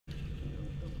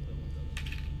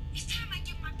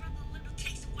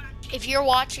if you're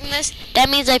watching this, that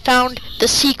means I found the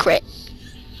secret.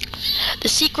 The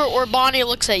secret where Bonnie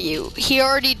looks at you. He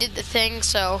already did the thing,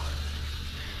 so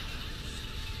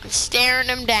I'm staring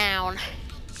him down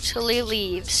till he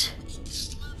leaves.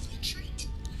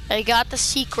 I got the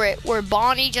secret where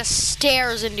Bonnie just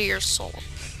stares into your soul.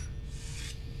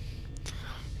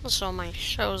 So my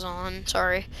show's on,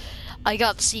 sorry. I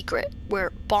got the secret where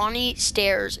Bonnie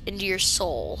stares into your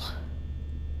soul.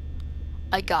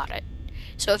 I got it.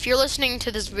 So if you're listening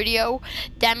to this video,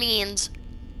 that means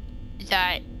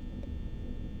that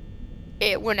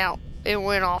it went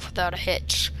off without a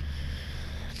hitch.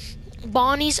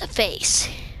 Bonnie's face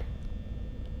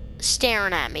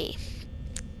staring at me.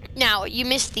 Now, you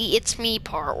missed the "it's me"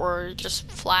 part where it just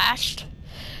flashed.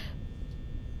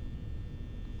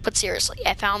 But seriously,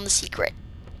 I found the secret.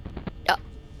 Oh,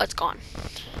 it's gone.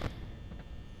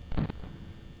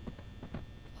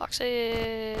 So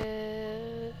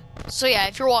yeah,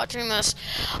 if you're watching this,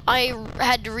 I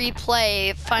had to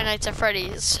replay Five Nights at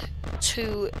Freddy's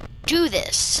to do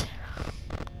this.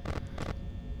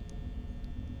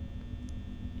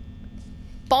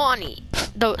 Bonnie,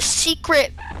 the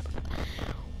secret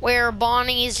where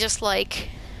Bonnie is just like,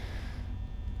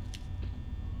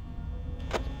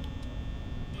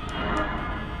 you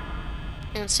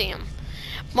can see him.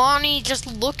 Bonnie just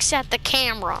looks at the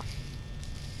camera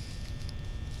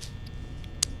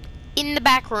in the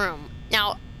back room.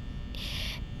 Now,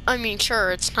 I mean,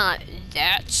 sure, it's not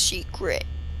that secret,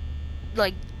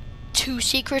 like too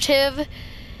secretive,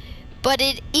 but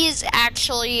it is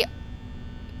actually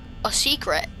a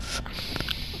secret.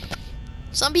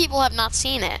 Some people have not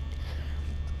seen it.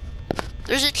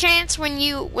 There's a chance when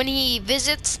he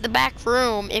visits the back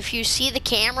room, if you see the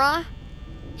camera,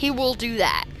 he will do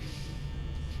that.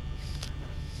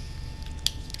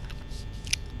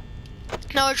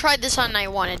 Now, I tried this on night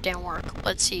 1, it didn't work.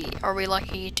 Let's see, are we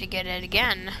lucky to get it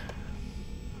again?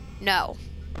 No.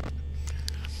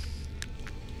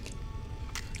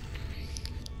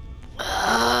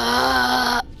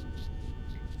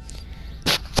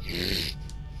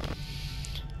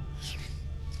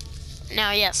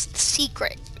 Now, yes, the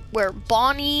secret where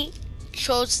Bonnie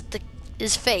shows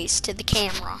his face to the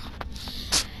camera.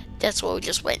 That's what we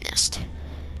just witnessed.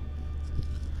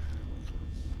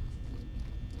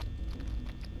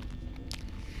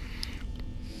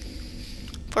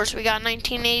 First we got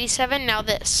 1987, now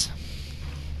this.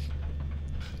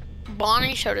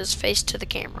 Bonnie showed his face to the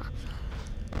camera.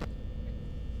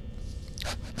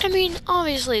 I mean,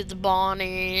 obviously it's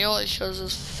Bonnie, he always shows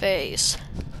his face.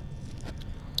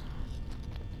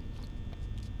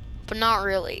 But not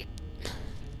really.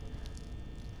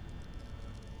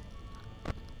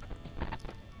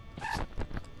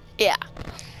 Yeah.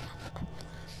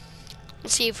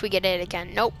 Let's see if we get it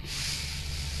again. Nope.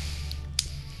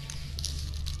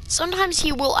 Sometimes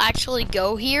he will actually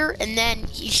go here and then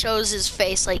he shows his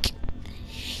face, like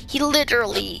he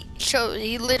literally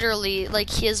like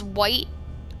his white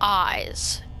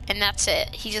eyes, and that's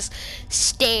it. He just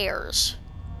stares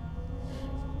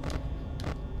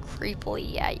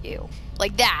creepily at you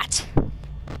like that.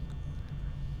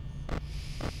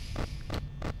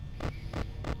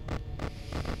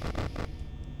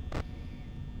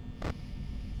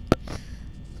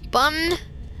 Bun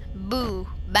boo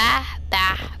ba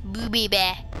ba boo bee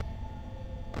ba.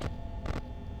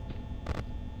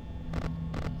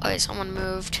 Okay, someone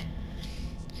moved.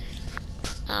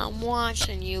 I'm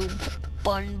watching you,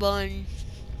 bun bun.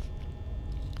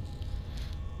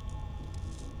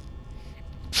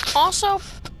 Also,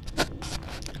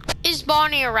 is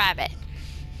Bonnie a rabbit?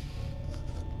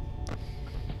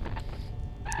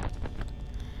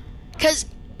 Because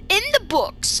in the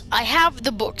books, I have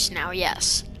the books now,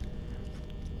 yes.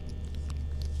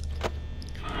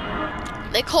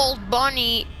 They called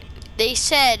Bonnie, they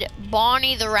said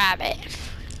Bonnie the rabbit.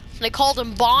 They called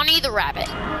him Bonnie the rabbit.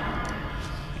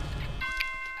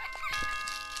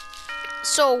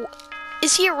 So,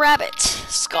 is he a rabbit,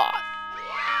 Scott?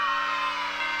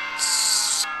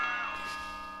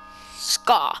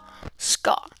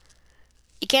 Ska.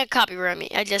 You can't copyright me.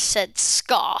 I just said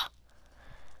ska.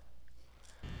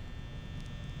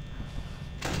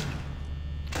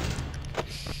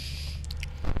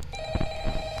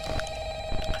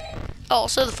 Oh,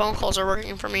 so the phone calls are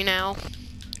working for me now.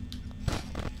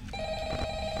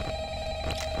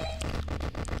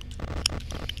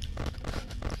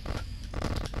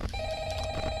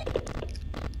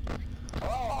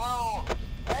 Oh,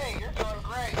 hey, you're doing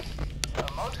great.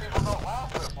 Most people don't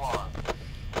last this long.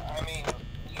 I mean,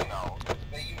 you know,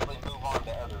 they usually move on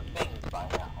to other things by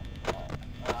now.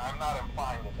 I'm not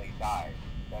implying that they died.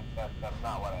 That's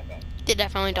not what I meant. They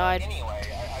definitely died.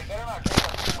 Anyway, I better not take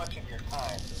up too much of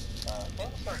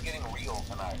start getting real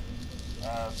tonight.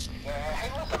 Hey,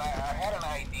 listen, I had an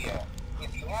idea.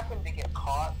 If you happen to get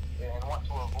caught and want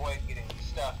to avoid getting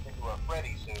stuffed into a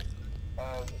Freddy suit,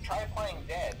 try playing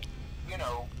dead. You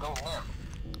know, go limp.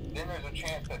 Then there's a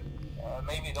chance that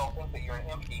maybe they'll think that you're an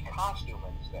empty costume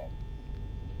instead.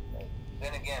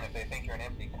 Then again, if they think you're an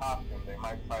empty costume, they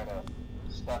might try to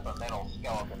stuff a metal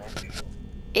skeleton into you.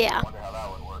 Yeah. I wonder how that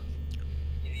would work.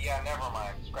 Yeah, never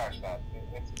mind. Scratch that.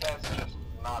 It's best just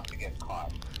not to get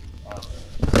caught.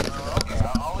 Okay,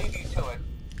 I'll leave you to it.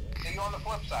 See you on the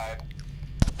flip side.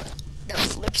 The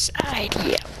flip side,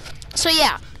 yeah. So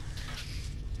yeah,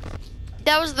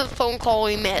 that was the phone call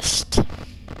we missed.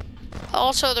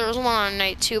 Also, there was one on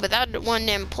night 2, but that one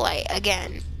didn't play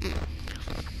again.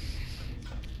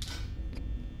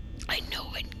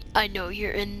 I know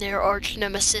you're in there, arch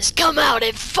nemesis. Come out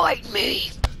and fight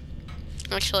me.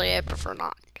 Actually, I prefer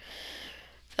not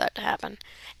for that to happen.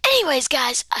 Anyways,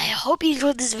 guys, I hope you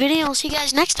enjoyed this video. I'll see you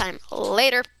guys next time.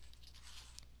 Later.